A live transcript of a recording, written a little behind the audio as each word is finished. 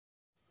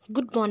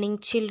Good morning,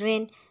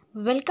 children.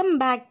 Welcome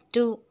back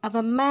to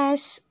our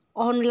maths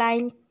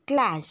online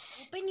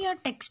class. Open your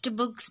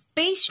textbooks,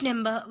 page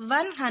number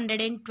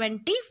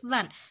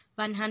 121.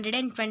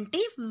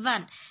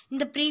 121. In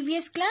the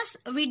previous class,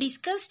 we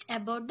discussed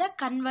about the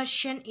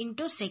conversion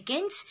into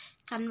seconds,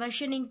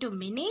 conversion into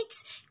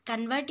minutes,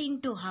 convert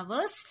into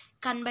hours,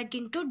 convert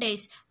into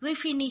days. We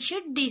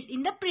finished this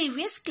in the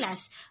previous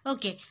class.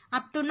 Okay,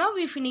 up to now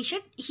we finished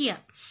here.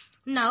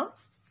 Now,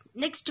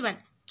 next one.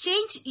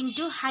 Change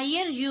into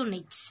higher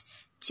units.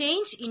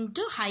 Change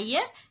into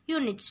higher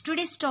units.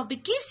 Today's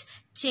topic is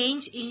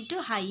change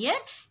into higher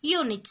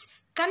units.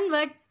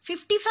 Convert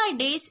 55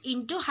 days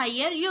into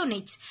higher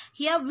units.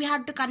 Here we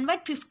have to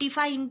convert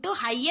 55 into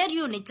higher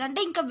units.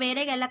 Ante inka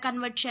vere ela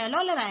convert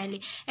cheyalo ala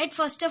rayali. At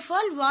first of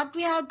all, what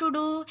we have to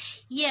do?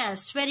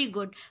 Yes, very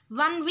good.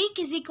 1 week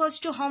is equals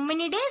to how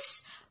many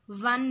days?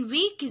 1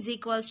 week is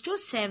equals to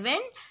 7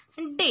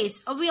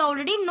 days. We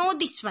already know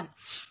this one.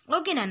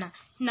 Okay, Nana.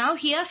 Now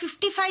here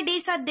 55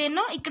 days are there.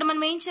 No, ikkada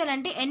manam em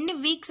cheyalante any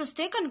weeks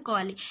vaste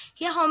kanukovali.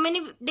 Here how many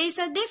days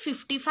are there?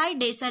 55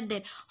 days are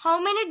there. How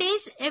many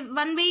days?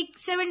 1 week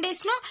 7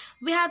 days. No,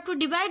 we have to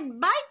divide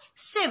by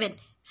 7.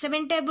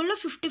 7 table lo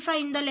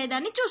 55 inda leda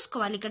ani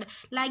chusukovali ikkada.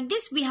 Like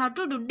this we have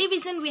to do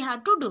division. We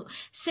have to do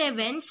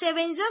 7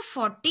 7s are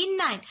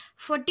 49.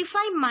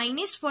 45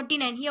 minus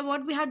 49. Here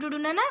what we have to do,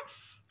 Nana?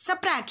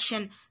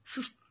 Subtraction.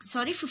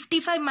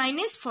 55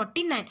 minus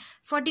 49.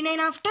 49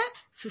 after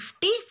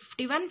 50,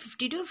 51,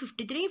 52,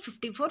 53,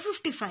 54,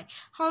 55.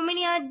 How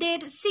many are there?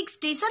 6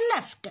 days are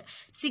left.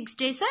 6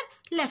 days are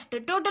left.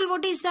 Total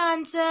what is the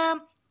answer?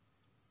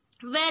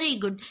 Very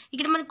good.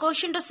 ఇక్కడ మన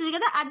question వస్తుంది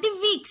కదా, అది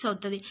weeks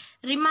అవుతుంది.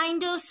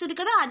 Reminder వస్తుంది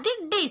కదా, అది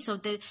days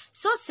అవుతుంది.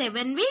 So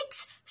 7 weeks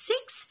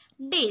 6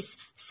 days.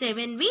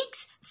 7 weeks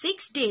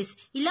 6 days.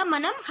 ఇలా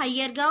మనం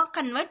హయ్యర్ గా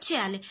కన్వర్ట్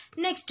చేయాలి.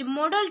 Next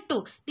model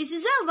 2. This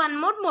is one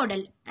more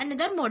model.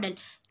 Another model.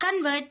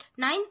 Convert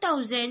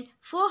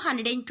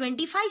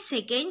 9425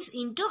 seconds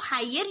into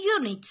higher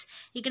units.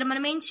 ఇక్కడ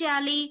మనం ఏం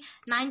చేయాలి?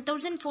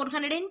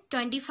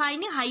 9425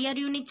 ని higher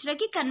units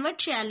లోకి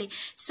కన్వర్ట్ చేయాలి.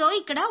 సో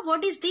ఇక్కడ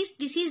what is this?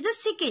 This is the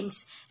seconds.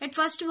 At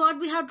first what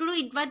we have to do?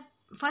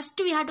 First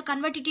we have to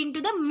convert it into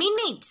the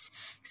minutes.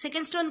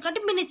 Seconds లో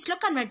కాబట్టి minutes లో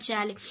కన్వర్ట్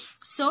చేయాలి.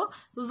 So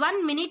 1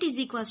 minute is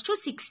equals to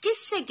 60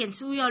 seconds.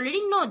 We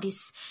already know this.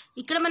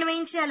 ఇక్కడ మనం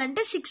ఏం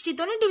చేయాలంటే 60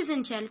 తోని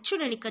division చేయాలి.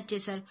 చూడండి ఇక్కడ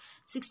చేశారు.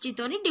 60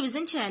 తోని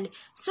డివిజన్ చేయాలి.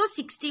 So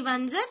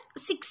 61s are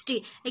 60.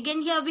 Again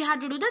here we have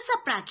to do the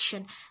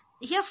subtraction.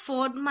 Here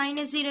 4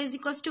 minus 0 is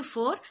equals to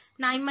 4.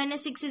 9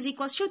 minus 6 is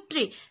equals to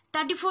 3.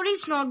 34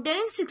 is not there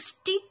in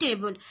 60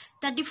 table.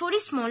 34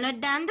 is smaller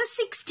than the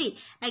 60.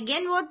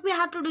 Again what we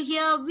have to do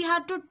here? We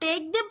have to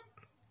take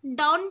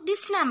down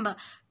this number.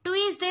 2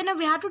 is there, now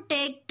we have to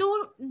take 2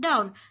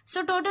 down. So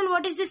total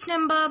what is this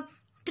number?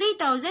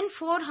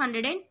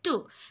 3402.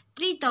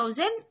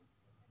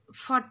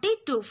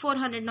 3042.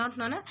 400 not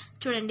no.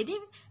 చూడండి ఇది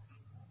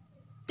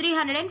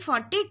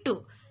 342.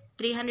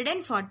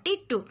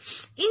 342.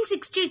 In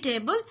 60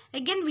 table,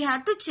 again we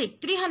have to check.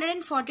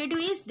 342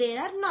 is there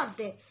or not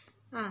there?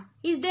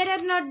 Is there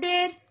or not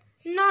there?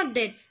 Not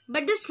there.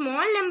 But the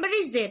small number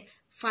is there.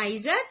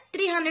 5s are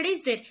 300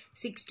 is there.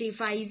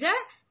 65s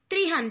are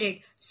 300.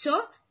 So,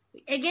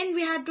 again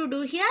we have to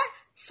do here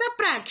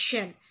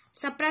subtraction.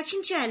 Subtraction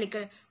cheyali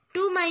ikkada.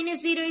 2 minus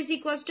 0 is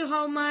equals to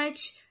how much?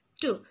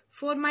 2.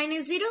 4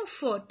 minus 0,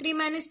 4.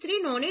 3 minus 3,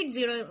 no need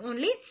 0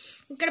 only.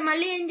 Ikkada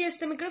malli em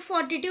chestam? Ikkada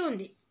 42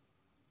 undi.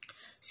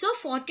 So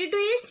 42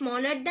 is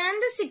smaller than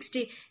the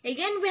 60.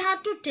 Again we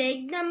have to take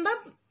number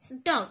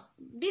down.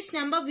 This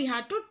number we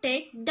have to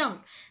take down.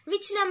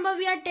 Which number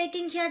we are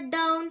taking here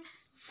down?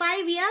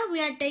 5 here we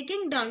are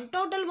taking down.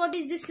 Total what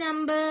is this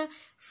number?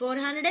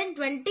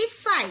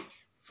 425.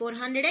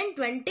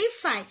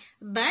 425.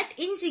 But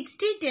in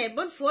 60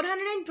 table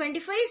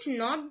 425 is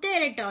not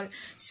there at all.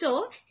 So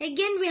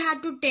again we have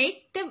to take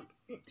the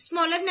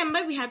smaller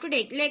number we have to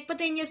take.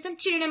 లేకపోతే ఏం చేస్తాం?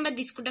 చిన్న number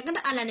తీసుకుంటాం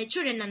కదా, అలానే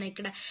చూడండి అన్న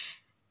ఇక్కడ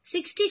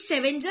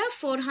 67s are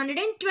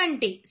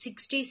 420.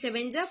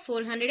 67s are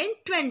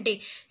 420.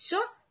 So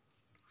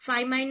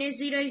 5 minus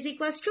 0 is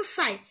equals to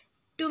 5.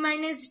 2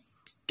 minus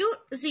 2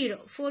 0.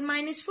 4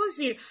 minus 4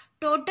 0.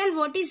 Total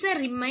what is the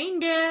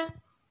remainder?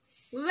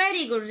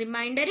 Very good.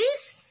 Remainder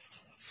is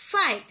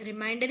 5.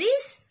 Remainder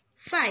is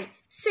 5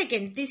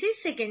 seconds. This is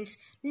seconds.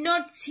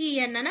 Note C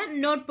అన్న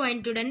note point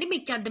చూడండి,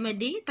 మీకు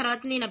అర్థమైంది.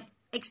 తర్వాత నేను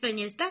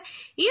ఎక్స్ప్లెయిన్ చేస్తా.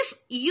 If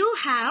you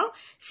have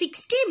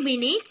 60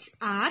 minutes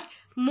or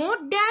more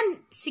than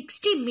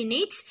 60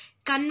 minutes,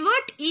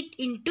 convert it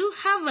into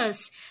hours.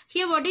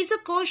 Here what is the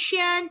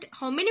quotient?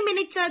 How many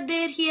minutes are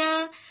there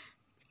here?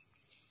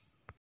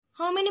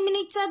 How many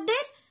minutes are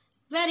there?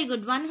 Very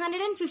good.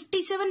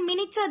 157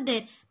 minutes are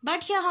there. But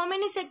here how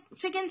many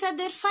seconds are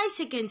there? 5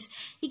 seconds.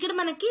 ఇక్కడ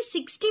మనకి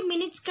 60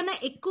 minutes కన్నా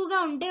ఎక్కువగా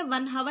ఉంటే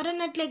 1 hour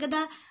అన్నట్లే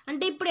కదా.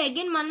 అంటే ఇప్పుడు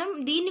again మనం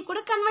దీన్ని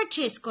కూడా కన్వర్ట్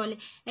చేసుకోవాలి.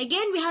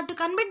 Again we have to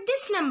convert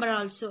this number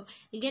also.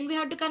 Again we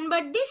have to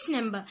convert this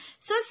number.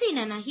 So see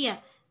Nana here.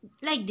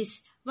 Like this,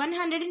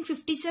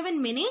 157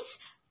 minutes.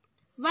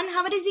 1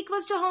 hour is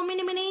equals to how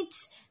many minutes?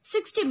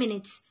 60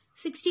 minutes.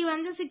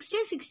 61s are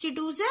 60,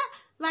 62s are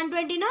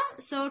 120 now.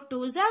 So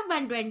 2s are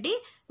 120.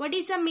 What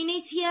is the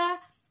minutes here?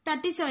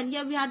 37.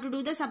 Here we have to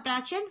do the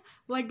subtraction.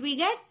 What we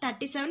get?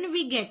 37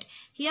 we get.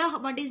 Here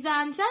what is the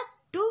answer?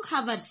 2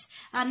 hours.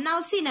 Now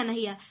see Nana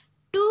here.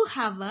 2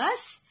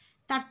 hours,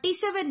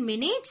 37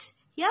 minutes.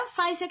 Here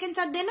 5 seconds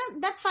are there. No?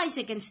 That 5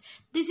 seconds.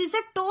 This is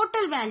the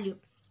total value.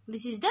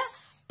 This is the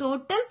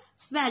total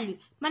value.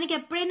 మనకి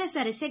ఎప్పుడైనా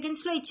సరే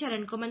seconds లో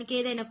ఇచ్చారనుకో మనకి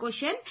ఏదైనా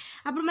question,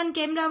 అప్పుడు మనకి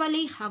ఏం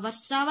రావాలి?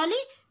 హవర్స్ రావాలి,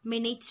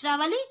 మినిట్స్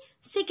రావాలి,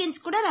 సెకండ్స్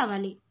కూడా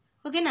రావాలి.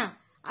 ఓకేనా?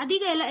 అది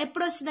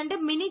ఎప్పుడు వస్తుంది అంటే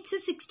మినిట్స్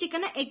 60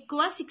 కన్నా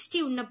ఎక్కువ 60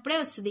 ఉన్నప్పుడే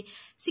వస్తుంది.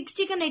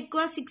 60 కన్నా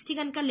ఎక్కువ 60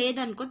 కనుక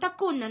లేదనుకో,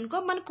 తక్కువ ఉందనుకో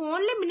మనకు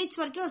ఓన్లీ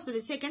మినిట్స్ వరకే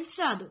వస్తుంది, సెకండ్స్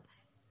రాదు.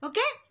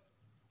 Okay,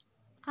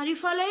 are you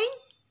following?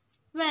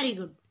 Very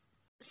good.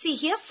 See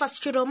here,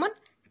 first Roman,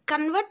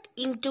 convert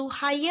into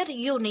higher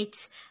units.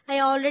 I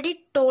already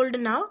told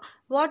now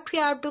what we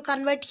have to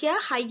convert here,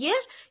 higher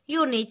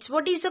units.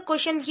 What is the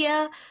question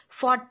here?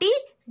 40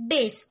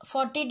 days.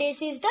 40 days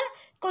is the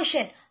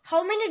question.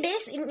 How many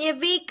days in a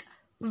week?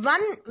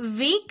 1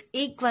 week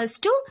equals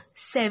to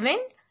 7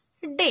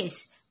 days.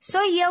 So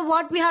here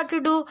what we have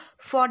to do?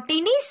 40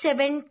 ni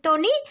 7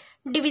 toni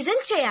division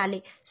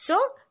cheyali. So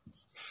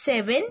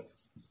 7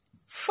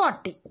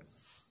 40.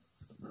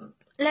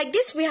 Like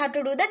this we have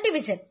to do the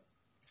division.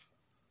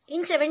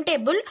 In 7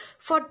 table,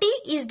 40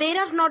 is there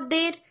or not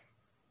there?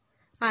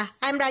 I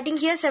am writing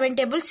here 7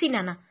 table. See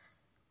Nana.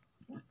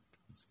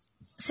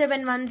 7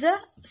 ones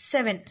are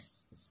 7.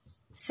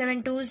 7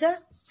 twos are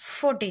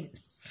 14.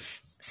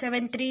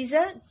 7 threes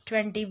are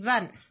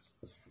 21.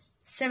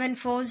 7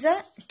 fours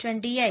are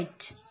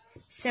 28.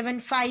 7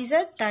 fives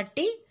are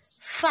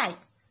 35.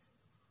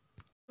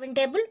 7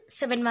 table,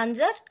 7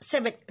 ones are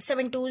 7.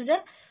 7 twos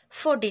are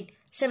 14.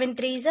 7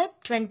 threes are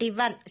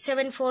 21.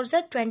 7 fours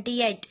are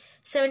 28.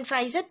 7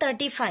 5s are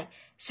 35.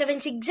 7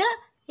 6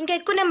 ఇంకా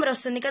ఎక్కువ number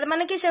వస్తుంది కదా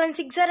మనకి. 7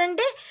 6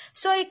 అంటే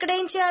so ఇక్కడ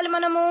ఏం చేయాలి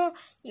మనము?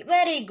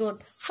 Very good.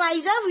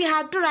 5s we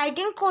have to write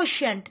in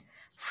quotient.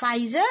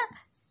 5s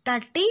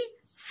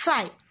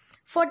 35.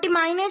 40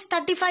 minus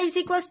 35 is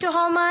equals to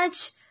how much?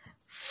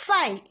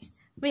 5.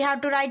 We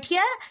have to write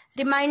here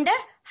remainder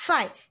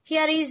 5.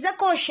 Here is the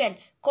quotient.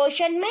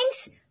 Quotient means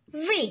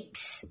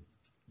weeks.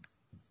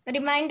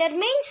 Remainder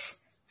means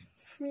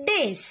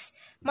days.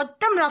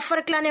 మొత్తం rough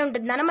work లానే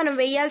ఉంటుంది నాన్న. మనం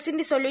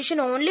వేయాల్సింది solution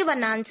only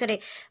 1 ఆన్సరే.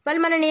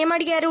 వాళ్ళు మనం ఏం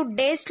అడిగారు?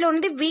 Days లో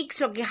ఉంది వీక్స్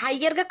లోకి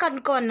హయ్యర్ గా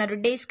కనుక్కో అన్నారు.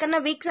 డేస్ కన్నా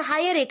వీక్స్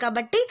హయ్యరే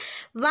కాబట్టి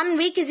 1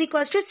 week is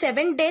equals to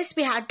 7 days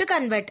we have to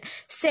convert.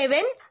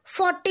 7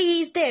 40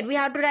 is there. We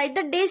have to write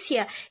the days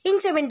here. In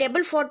 7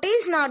 table 40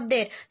 is not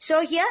there. So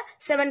here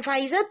 7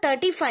 5s are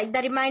 35.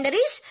 The remainder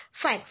is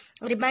 5.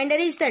 Remainder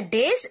is the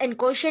days and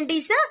quotient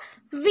is the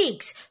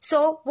weeks. So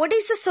what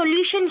is the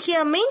solution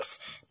here means?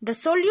 The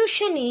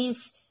solution is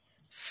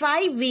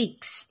 5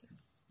 weeks.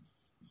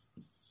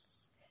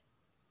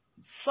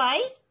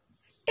 5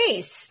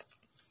 days.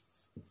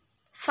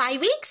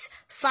 5 weeks,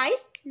 5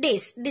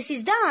 days. This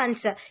is the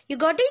answer. You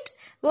got it?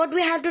 What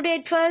we have to do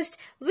at first?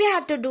 We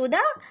have to do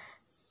the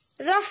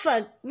rough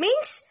work.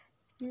 Means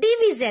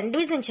division.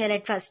 Division cheyali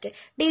at first.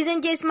 Division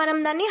chesi manam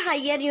danni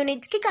higher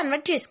units ki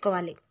convert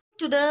chesukovali.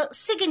 To the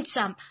second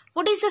sum.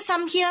 What is the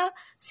sum here?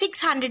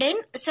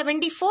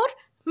 674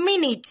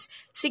 minutes.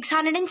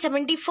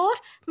 674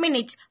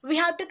 minutes. We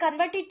have to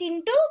convert it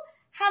into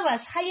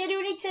hours. Higher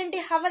units and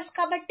hours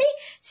kabatti.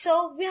 So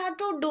we have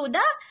to do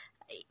the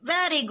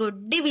very good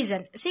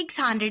division.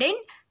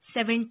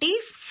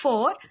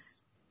 674.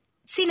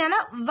 See Nana,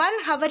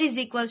 1 hour is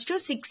equals to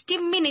 60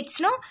 minutes.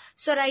 No?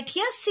 So right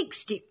here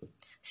 60.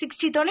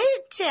 60 tone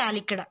cheyali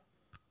ikkada.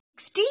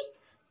 60.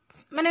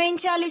 మనం ఏం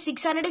చేయాలి?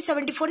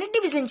 674 ని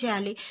division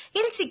చేయాలి.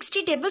 In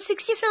 60 table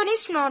 67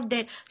 is not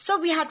there. So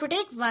we have to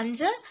take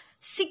 1s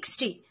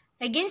 60.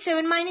 Again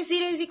 7 minus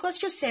 0 is equals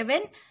to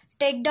 7.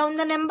 Take down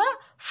the number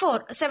 4.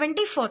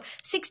 74.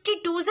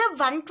 62s are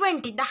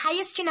 120. The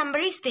highest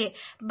number is there.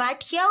 But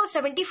here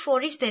 74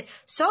 is there.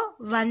 So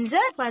 1s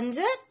are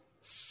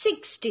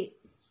 60.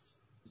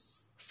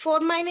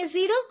 4 minus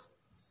 0?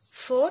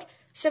 4.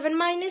 7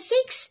 minus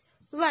 6?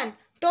 1.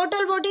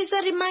 Total what is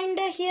the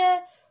remainder here?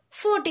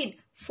 14.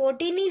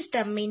 14 is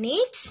the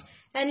minutes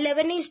and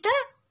 11 is the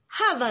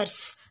hours.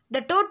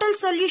 The total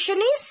solution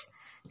is,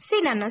 see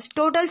Nanas,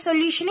 total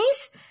solution is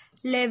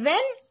 11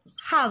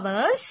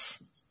 hours,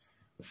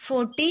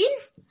 14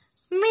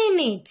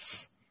 minutes.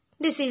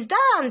 This is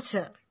the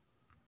answer.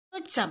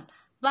 Good sum.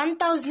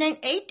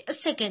 1008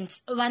 seconds.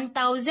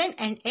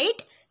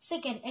 1008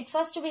 seconds. At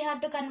first we have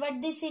to convert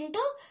this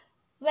into,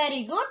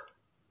 very good.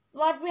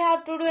 What we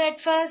have to do at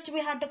first?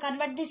 We have to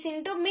convert this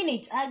into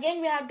minutes. Again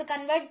we have to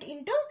convert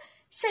into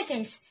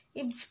seconds.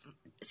 If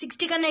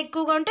 60 కన్నా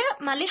ఎక్కువగా ఉంటే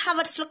మళ్ళీ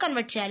hours లో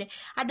convert చేయాలి.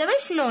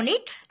 Otherwise no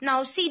need. Now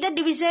see the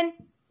division.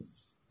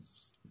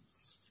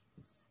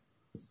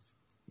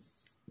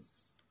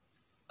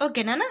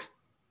 ఓకేనా?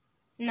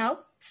 Now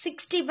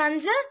 60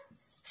 ones are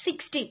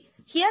 60.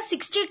 Here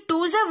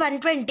 62s are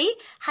 120.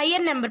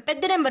 Higher number,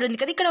 పెద్ద number ఉంది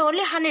కదా, ఇక్కడ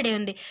ఓన్లీ 100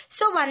 ఉంది.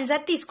 సో 1s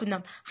are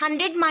తీసుకుందాం.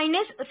 100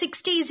 minus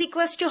 60 is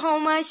equals to how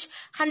much?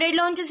 100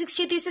 లోంచి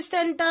 60 తీసేస్తే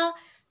ఎంత?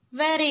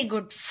 Very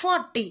good,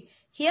 40.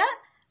 Here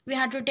we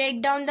have to take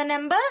down the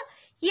number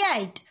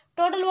 8.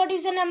 Total what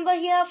is the number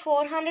here?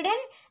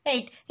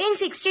 408. In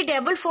 60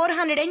 table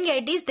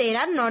 408 is there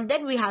or not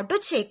that we have to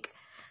check.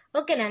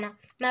 Okay Nana.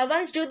 Now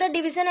once do the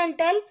division and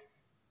tell.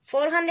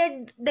 400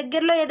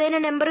 దగ్గరలో ఏదైనా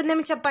number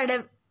ఉందేమో చెప్పండి.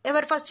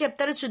 ఎవరు first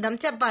చెప్తారో చూద్దాం.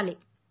 చెప్పాలి.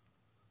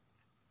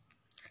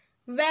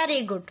 Very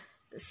good.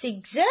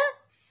 6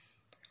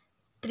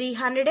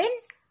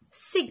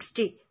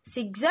 360.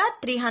 6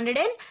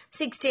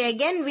 360.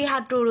 Again we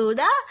have to do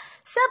the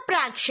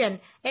subtraction.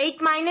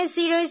 8 minus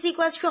 0 is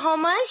equals to how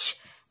much?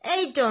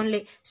 8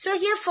 only. So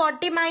here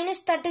 40 minus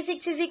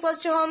 36 is equals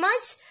to how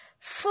much?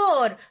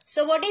 4. So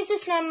what is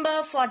this number?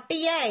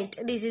 48.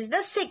 This is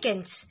the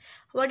seconds.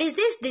 What is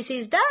this? This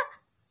is the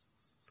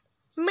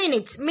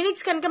minutes.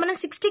 Minutes కనుక మనం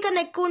 60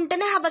 కన్నా ఎక్కువ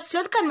ఉంటేనే hours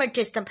లో convert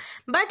చేస్తాం.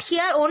 But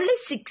here only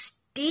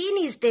 16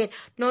 is there.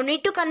 No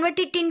need to convert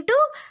it into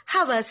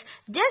hours.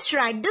 Just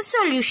write the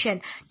solution.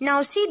 Now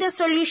see the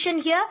solution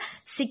here.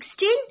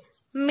 16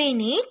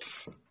 minutes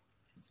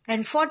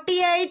and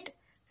 48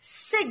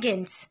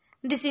 seconds.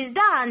 This is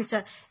the answer.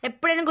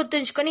 ఎప్పుడైనా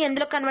గుర్తుంచుకొని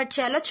ఎందులో కన్వర్ట్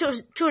చేయాలో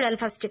చూడాలి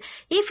first.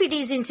 If it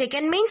is in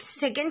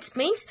seconds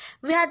means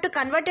we have to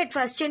convert it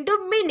first into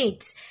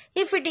minutes.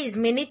 If it is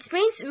minutes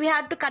means we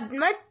have to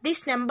convert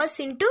these numbers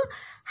into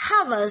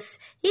hours.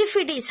 If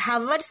it is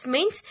hours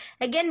means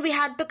again we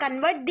have to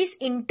convert this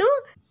into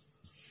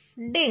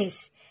days.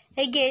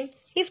 Again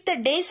if the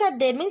days are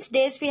there means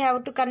days we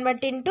have to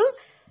convert into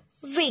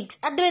weeks.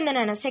 అర్థమైందా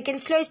నాన్న?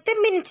 సెకండ్స్లో ఇస్తే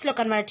మినిట్స్లో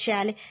convert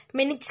చేయాలి.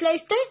 మినిట్స్లో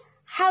ఇస్తే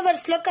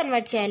hours లో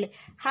convert చేయాలి.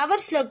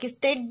 hours లోకి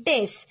ఇస్తే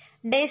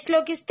డేస్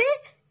లోకి ఇస్తే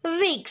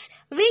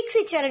weeks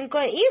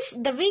ఇచ్చారనుకో, if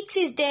the weeks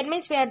is there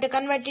means we have to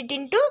convert it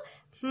into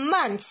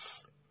months.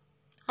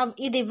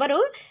 ఇది ఇవ్వరు,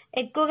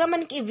 ఎక్కువగా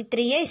మనకి ఇవి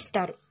 3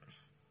 ఇస్తారు.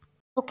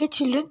 Okay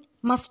children,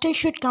 must I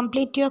should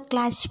complete your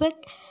class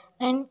work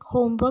and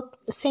homework.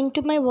 Send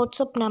to my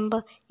WhatsApp number.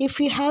 If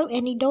you have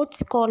any doubts,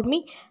 call me.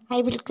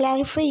 I will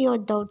clarify your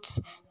doubts.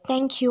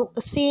 Thank you.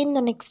 See you in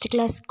the next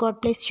class. God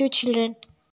bless you children.